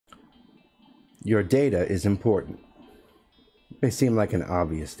Your data is important. It may seem like an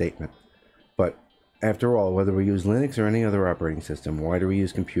obvious statement, but after all, whether we use Linux or any other operating system, why do we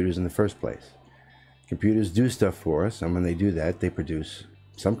use computers in the first place? Computers do stuff for us, and when they do that, they produce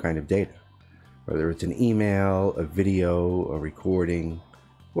some kind of data. Whether it's an email, a video, a recording,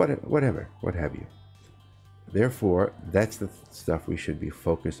 whatever, what have you. Therefore, that's the stuff we should be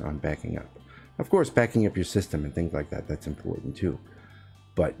focused on backing up. Of course, backing up your system and things like that, that's important too.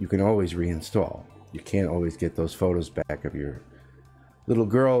 But you can always reinstall. You can't always get those photos back of your little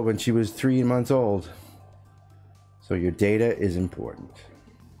girl when she was 3 months old. So your data is important.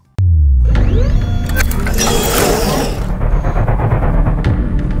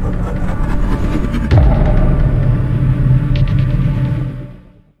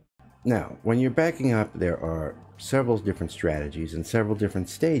 Now, when you're backing up, there are several different strategies and several different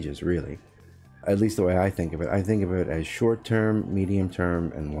stages, really. At least the way I think of it as short-term,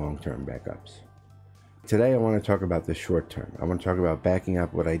 medium-term, and long-term backups. Today, I want to talk about the short-term. I want to talk about backing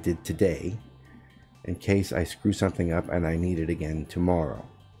up what I did today in case I screw something up and I need it again tomorrow.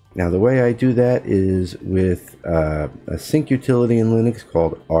 Now, the way I do that is with a sync utility in Linux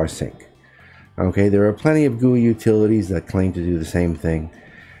called Rsync. Okay, there are plenty of GUI utilities that claim to do the same thing.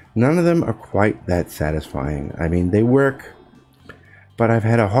 None of them are quite that satisfying. I mean, they work, but I've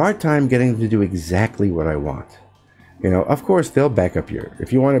had a hard time getting them to do exactly what I want. You know, of course, they'll back up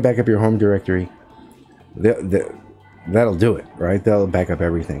if you want to back up your home directory, that'll do it, right? They'll back up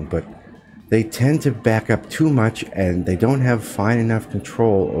everything, but they tend to back up too much and they don't have fine enough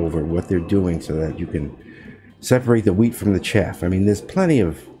control over what they're doing so that you can separate the wheat from the chaff. I mean, there's plenty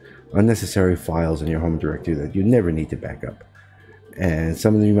of unnecessary files in your home directory that you never need to back up. And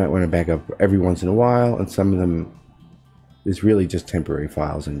some of them you might want to back up every once in a while, and some of them is really just temporary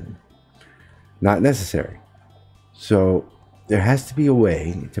files and not necessary. So there has to be a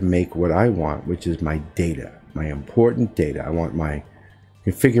way to make what I want, which is my data, my important data. I want my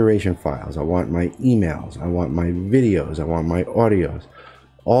configuration files, I want my emails, I want my videos, I want my audios,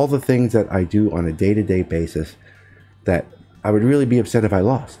 all the things that I do on a day-to-day basis that I would really be upset if I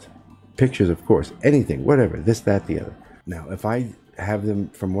lost. Pictures, of course, anything, whatever, this, that, the other. Now, if I have them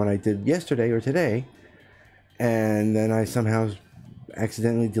from what I did yesterday or today, and then I somehow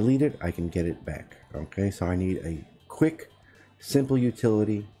accidentally delete it, I can get it back. Okay, so I need a quick, simple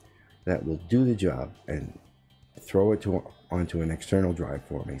utility that will do the job and throw it onto an external drive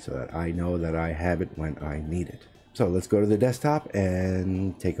for me so that I know that I have it when I need it. So let's go to the desktop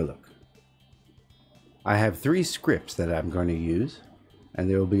and take a look. I have 3 scripts that I'm going to use, and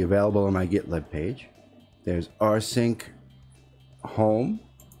they will be available on my GitLab page. There's Rsync Home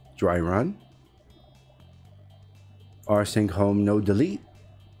Dry Run, Rsync Home No Delete,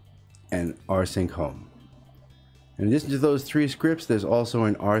 and Rsync Home. In addition to those 3 scripts, there's also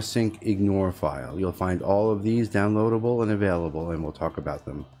an Rsync Ignore file. You'll find all of these downloadable and available, and we'll talk about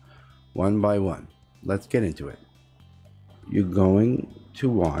them one by one. Let's get into it. You're going to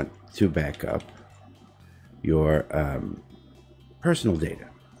want to back up your personal data,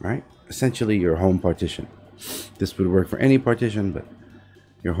 right? Essentially your home partition. This would work for any partition, but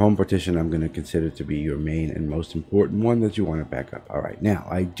your home partition I'm going to consider to be your main and most important one that you want to back up. All right, now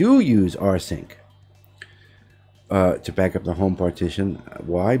I do use Rsync to back up the home partition.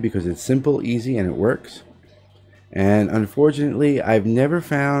 Why? Because it's simple, easy, and it works. And unfortunately, I've never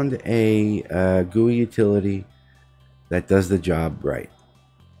found a GUI utility that does the job right.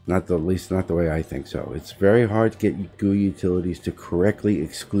 At least not the way I think so. It's very hard to get GUI utilities to correctly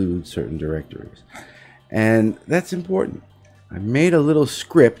exclude certain directories. And that's important. I made a little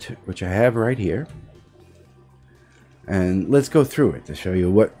script, which I have right here. And let's go through it to show you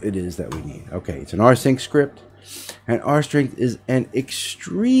what it is that we need. Okay, it's an Rsync script. And Rsync is an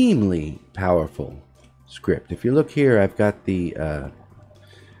extremely powerful script. If you look here, I've got the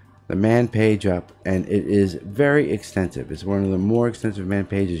man page up, and it is very extensive. It's one of the more extensive man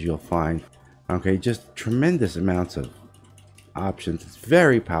pages you'll find. Okay, just tremendous amounts of options. It's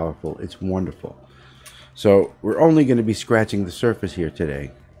very powerful. It's wonderful. So we're only going to be scratching the surface here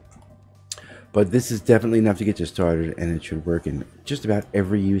today, but this is definitely enough to get you started, and it should work in just about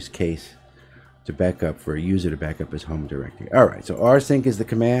every use case to back up for a user to back up his home directory. All right, so rsync is the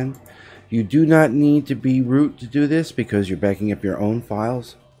command. You do not need to be root to do this because you're backing up your own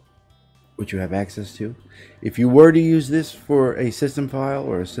files, which you have access to. If you were to use this for a system file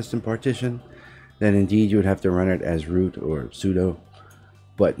or a system partition, then indeed you would have to run it as root or sudo,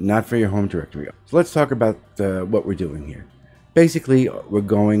 but not for your home directory. So let's talk about what we're doing here. Basically, we're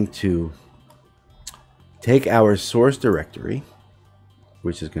going to take our source directory,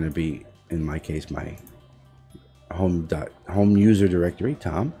 which is going to be, in my case, my home user directory,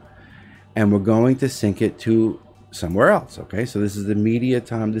 Tom, and we're going to sync it to somewhere else. Okay, so this is the media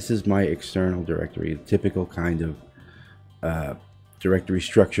time. This is my external directory, a typical kind of directory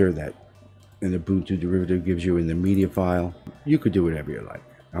structure that an Ubuntu derivative gives you in the media file. You could do whatever you like.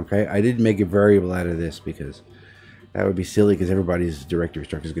 Okay, I didn't make a variable out of this because that would be silly, because everybody's directory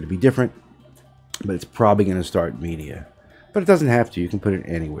structure is going to be different, but it's probably going to start media. But it doesn't have to. You can put it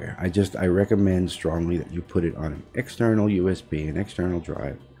anywhere. I recommend strongly that you put it on an external USB, an external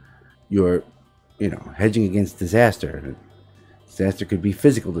drive. You're, hedging against disaster. Disaster could be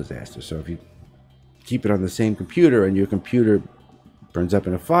physical disaster. So if you keep it on the same computer and your computer burns up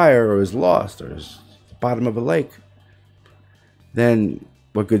in a fire or is lost or is at the bottom of a lake, then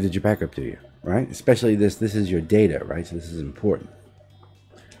what good did your backup do you, right? Especially this is your data, right? So this is important.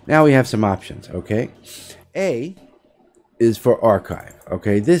 Now we have some options, okay? A is for archive,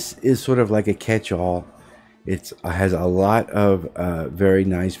 okay? This is sort of like a catch-all. It has a lot of very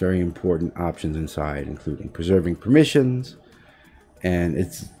nice, very important options inside, including preserving permissions, and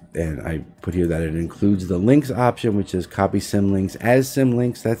I put here that it includes the links option, which is copy symlinks as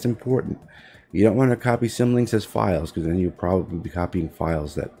symlinks. That's important. You don't want to copy symlinks as files, because then you'll probably be copying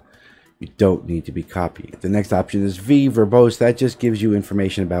files that you don't need to be copying. The next option is verbose. That just gives you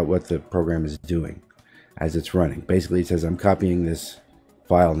information about what the program is doing as it's running. Basically, it says I'm copying this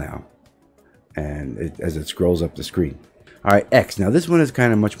file now, and as it scrolls up the screen. All right, X. Now this one is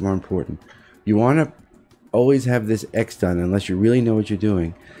kind of much more important. You want to always have this X done unless you really know what you're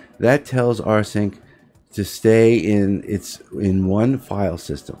doing. That tells Rsync to stay in one file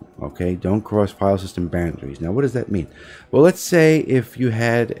system. Okay, don't cross file system boundaries. Now, what does that mean? Well, let's say if you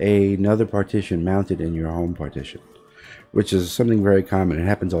had another partition mounted in your home partition, which is something very common. It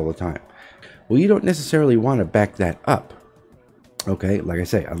happens all the time. Well, you don't necessarily want to back that up. Okay, like I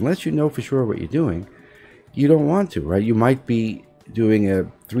say, unless you know for sure what you're doing, you don't want to, right? You might be doing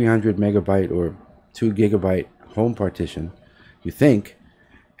a 300 megabyte or 2 gigabyte home partition, you think,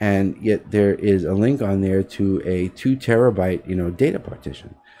 and yet there is a link on there to a 2 terabyte, data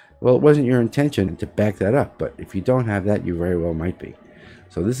partition. Well, it wasn't your intention to back that up, but if you don't have that, you very well might be.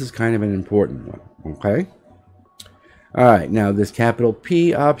 So this is kind of an important one, okay? All right, now this capital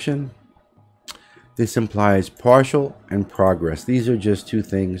P option, this implies partial and progress. These are just two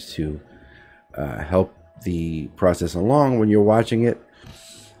things to help the process along when you're watching it.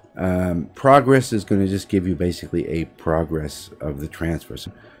 Progress is going to just give you basically a progress of the transfer.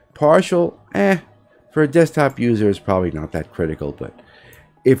 So partial, for a desktop user is probably not that critical, but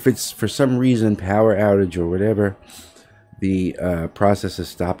if it's for some reason power outage or whatever, the process is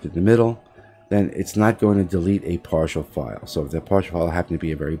stopped in the middle, then it's not going to delete a partial file. So if that partial file happened to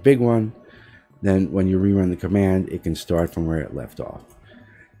be a very big one, then when you rerun the command, it can start from where it left off.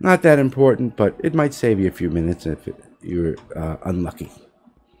 Not that important, but it might save you a few minutes if you're unlucky.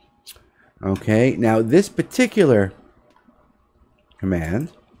 Okay, now this particular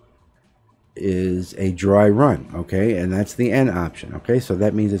command is a dry run, okay, and that's the N option, okay, so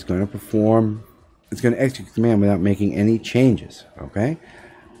that means it's going to execute the command without making any changes, okay.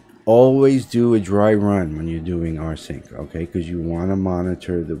 Always do a dry run when you're doing rsync, okay, because you want to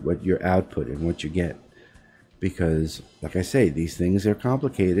monitor what your output and what you get, because like I say, these things are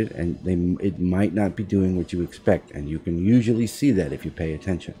complicated and it might not be doing what you expect, and you can usually see that if you pay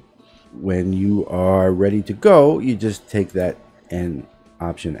attention. When you are ready to go, you just take that N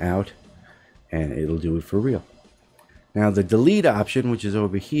option out and it'll do it for real. Now the delete option, which is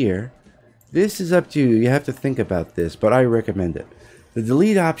over here, this is up to you. You have to think about this, but I recommend it. The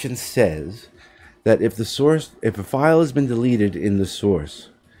delete option says that if a file has been deleted in the source,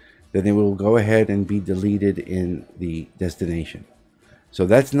 then it will go ahead and be deleted in the destination. So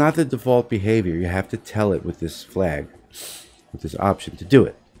that's not the default behavior. You have to tell it with this flag, with this option to do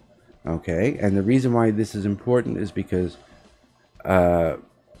it. Okay, and the reason why this is important is because,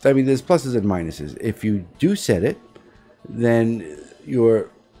 there's pluses and minuses. If you do set it, then your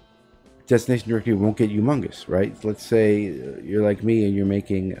destination directory won't get humongous, right? Let's say you're like me and you're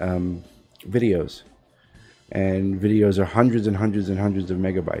making videos, and videos are hundreds and hundreds and hundreds of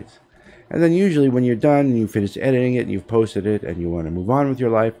megabytes. And then usually when you're done and you finish editing it and you've posted it and you want to move on with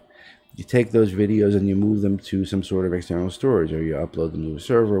your life, you take those videos and you move them to some sort of external storage, or you upload them to a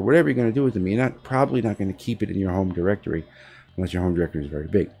server, or whatever you're going to do with them. You're probably not going to keep it in your home directory unless your home directory is very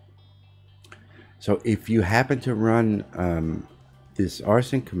big. So if you happen to run this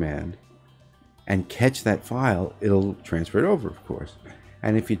rsync command and catch that file, it'll transfer it over, of course.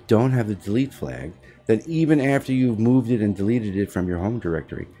 And if you don't have the delete flag, then even after you've moved it and deleted it from your home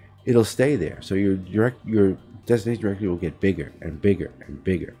directory, it'll stay there. So your destination directory will get bigger and bigger and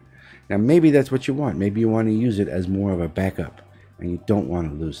bigger. Now, maybe that's what you want. Maybe you want to use it as more of a backup, and you don't want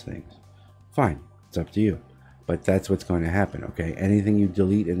to lose things. fine, it's up to you. But that's what's going to happen, okay? Anything you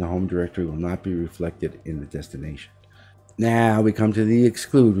delete in the home directory will not be reflected in the destination. Now we come to the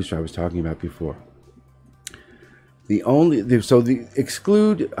exclude, which I was talking about before. So the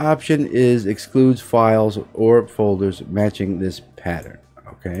exclude option is excludes files or folders matching this pattern,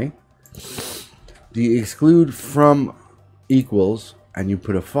 okay? The exclude from equals, and you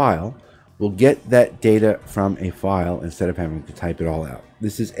put a file, will get that data from a file instead of having to type it all out.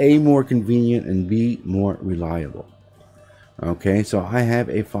 This is A, more convenient, and B, more reliable. Okay, so I have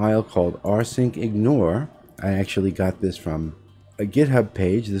a file called Rsync Ignore. I actually got this from a GitHub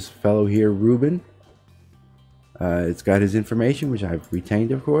page. This fellow here, Ruben. It's got his information, which I've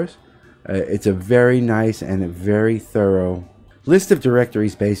retained, of course. It's a very nice and a very thorough list of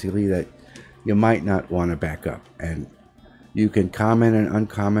directories, basically, that you might not want to back up. And you can comment and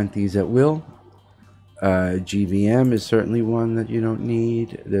uncomment these at will. GVM is certainly one that you don't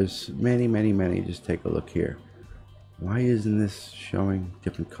need. There's many, many, many. Just take a look here. Why isn't this showing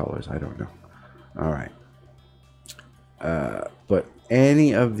different colors? I don't know. All right. But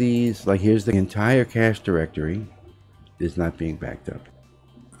any of these, like here's the entire cache directory, is not being backed up.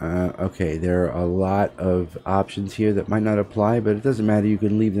 Okay, there are a lot of options here that might not apply, but it doesn't matter. You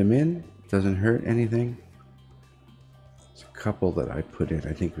can leave them in. It doesn't hurt anything. There's a couple that I put in.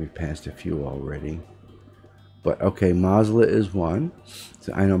 I think we've passed a few already. But okay, Mozilla is one.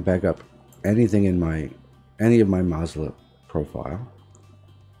 So I don't back up anything in any of my Mozilla profile.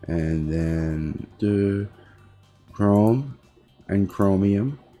 And then the Chrome and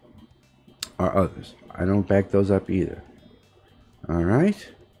Chromium are others. I don't back those up either. All right,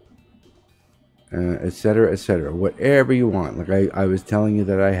 etc., etc. Whatever you want. Like I was telling you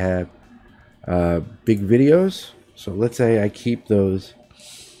that I have big videos. So let's say I keep those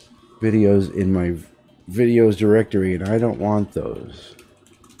videos in my videos directory, and I don't want those.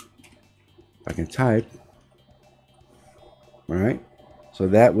 I can type. All right, so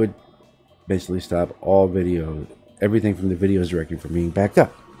that would basically stop all video, everything from the videos directory from being backed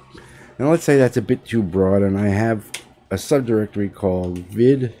up. Now let's say that's a bit too broad, and I have a subdirectory called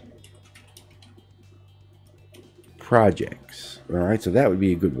vid projects. All right, so that would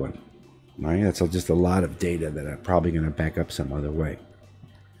be a good one. All right, that's just a lot of data that I'm probably going to back up some other way.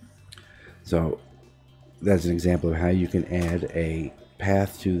 So that's an example of how you can add a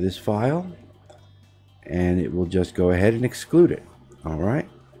path to this file, and it will just go ahead and exclude it. All right,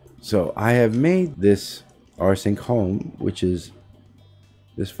 so I have made this rsync home, which is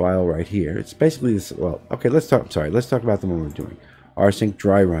this file right here. It's basically this. Well, okay, let's talk about the one we're doing. Rsync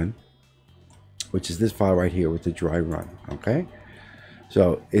Dry Run, which is this file right here with the dry run. Okay,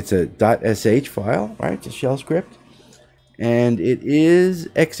 so it's a .sh file, right? It's a shell script, and it is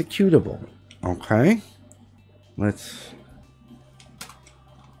executable. Okay, let's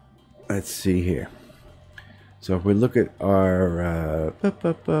see here. So if we look at our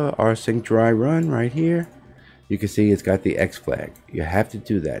Rsync Dry Run right here, you can see it's got the X flag. You have to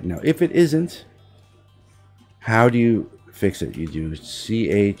do that. Now, if it isn't, how do you fix it? You do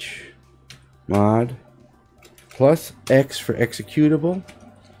chmod plus X for executable,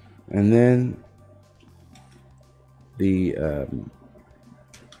 and then the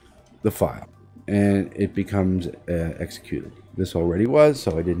file, and it becomes executable. This already was,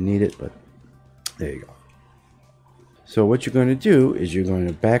 so I didn't need it, but there you go. So what you're going to do is you're going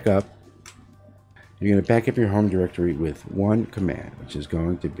to back up. You're going to back up your home directory with one command, which is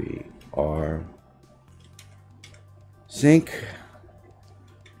going to be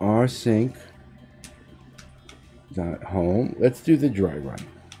rsync.home. Let's do the dry run.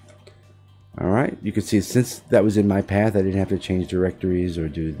 All right. You can see since that was in my path, I didn't have to change directories or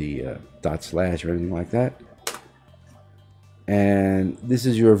do the / or anything like that. And this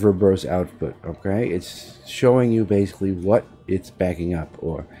is your verbose output. Okay. It's showing you basically what it's backing up,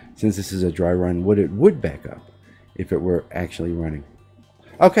 or since this is a dry run, what it would back up if it were actually running.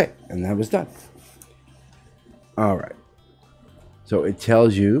 Okay, and that was done. All right. So it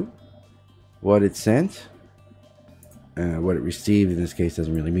tells you what it sent. What it received in this case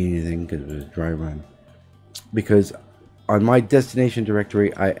doesn't really mean anything because it was a dry run. Because on my destination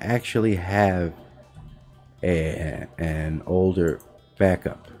directory, I actually have an older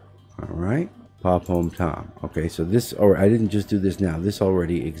backup. All right. Pop home Tom. Okay, so this, or I didn't just do this now. This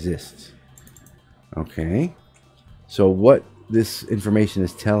already exists. Okay. So what this information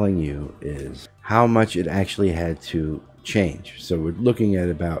is telling you is how much it actually had to change. So we're looking at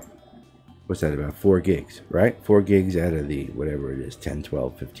about, what's that, about 4 gigs, right? 4 gigs out of the, whatever it is, 10,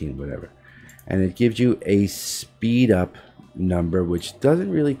 12, 15, whatever. And it gives you a speed up number, which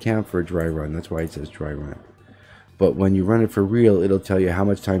doesn't really count for a dry run. That's why it says dry run. But when you run it for real, it'll tell you how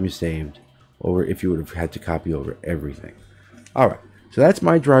much time you saved, over if you would have had to copy over everything. All right, so that's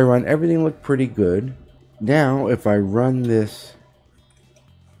my dry run. Everything looked pretty good. Now, if I run this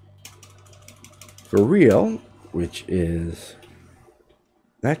for real, which is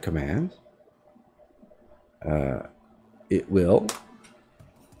that command, it will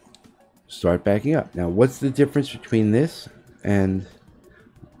start backing up. Now, what's the difference between this and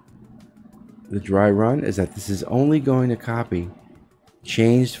the dry run is that this is only going to copy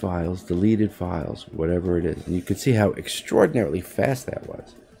changed files, deleted files, whatever it is. And you can see how extraordinarily fast that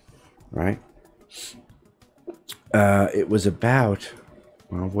was, right? It was about,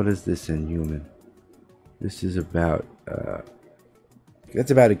 well, what is this in human? This is about,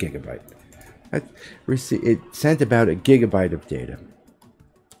 that's about a gigabyte. It sent about a gigabyte of data.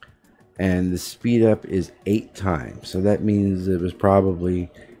 And the speed up is 8 times. So that means it was probably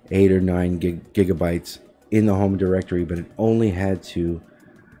 8 or 9 gigabytes in the home directory, but it only had to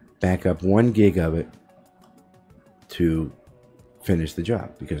back up 1 gig of it to finish the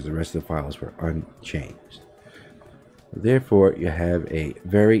job because the rest of the files were unchanged. Therefore, you have a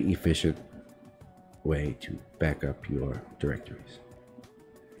very efficient way to back up your directories.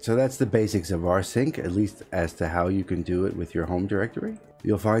 So that's the basics of Rsync, at least as to how you can do it with your home directory.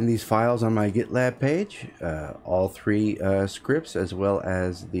 You'll find these files on my GitLab page, all 3 scripts as well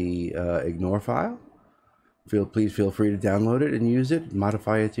as the ignore file. Please feel free to download it and use it,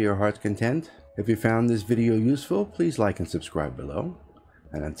 modify it to your heart's content. If you found this video useful, please like and subscribe below.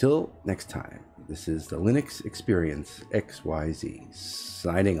 And until next time, this is the Linux Experience XYZ,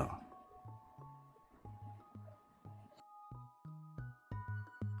 signing off.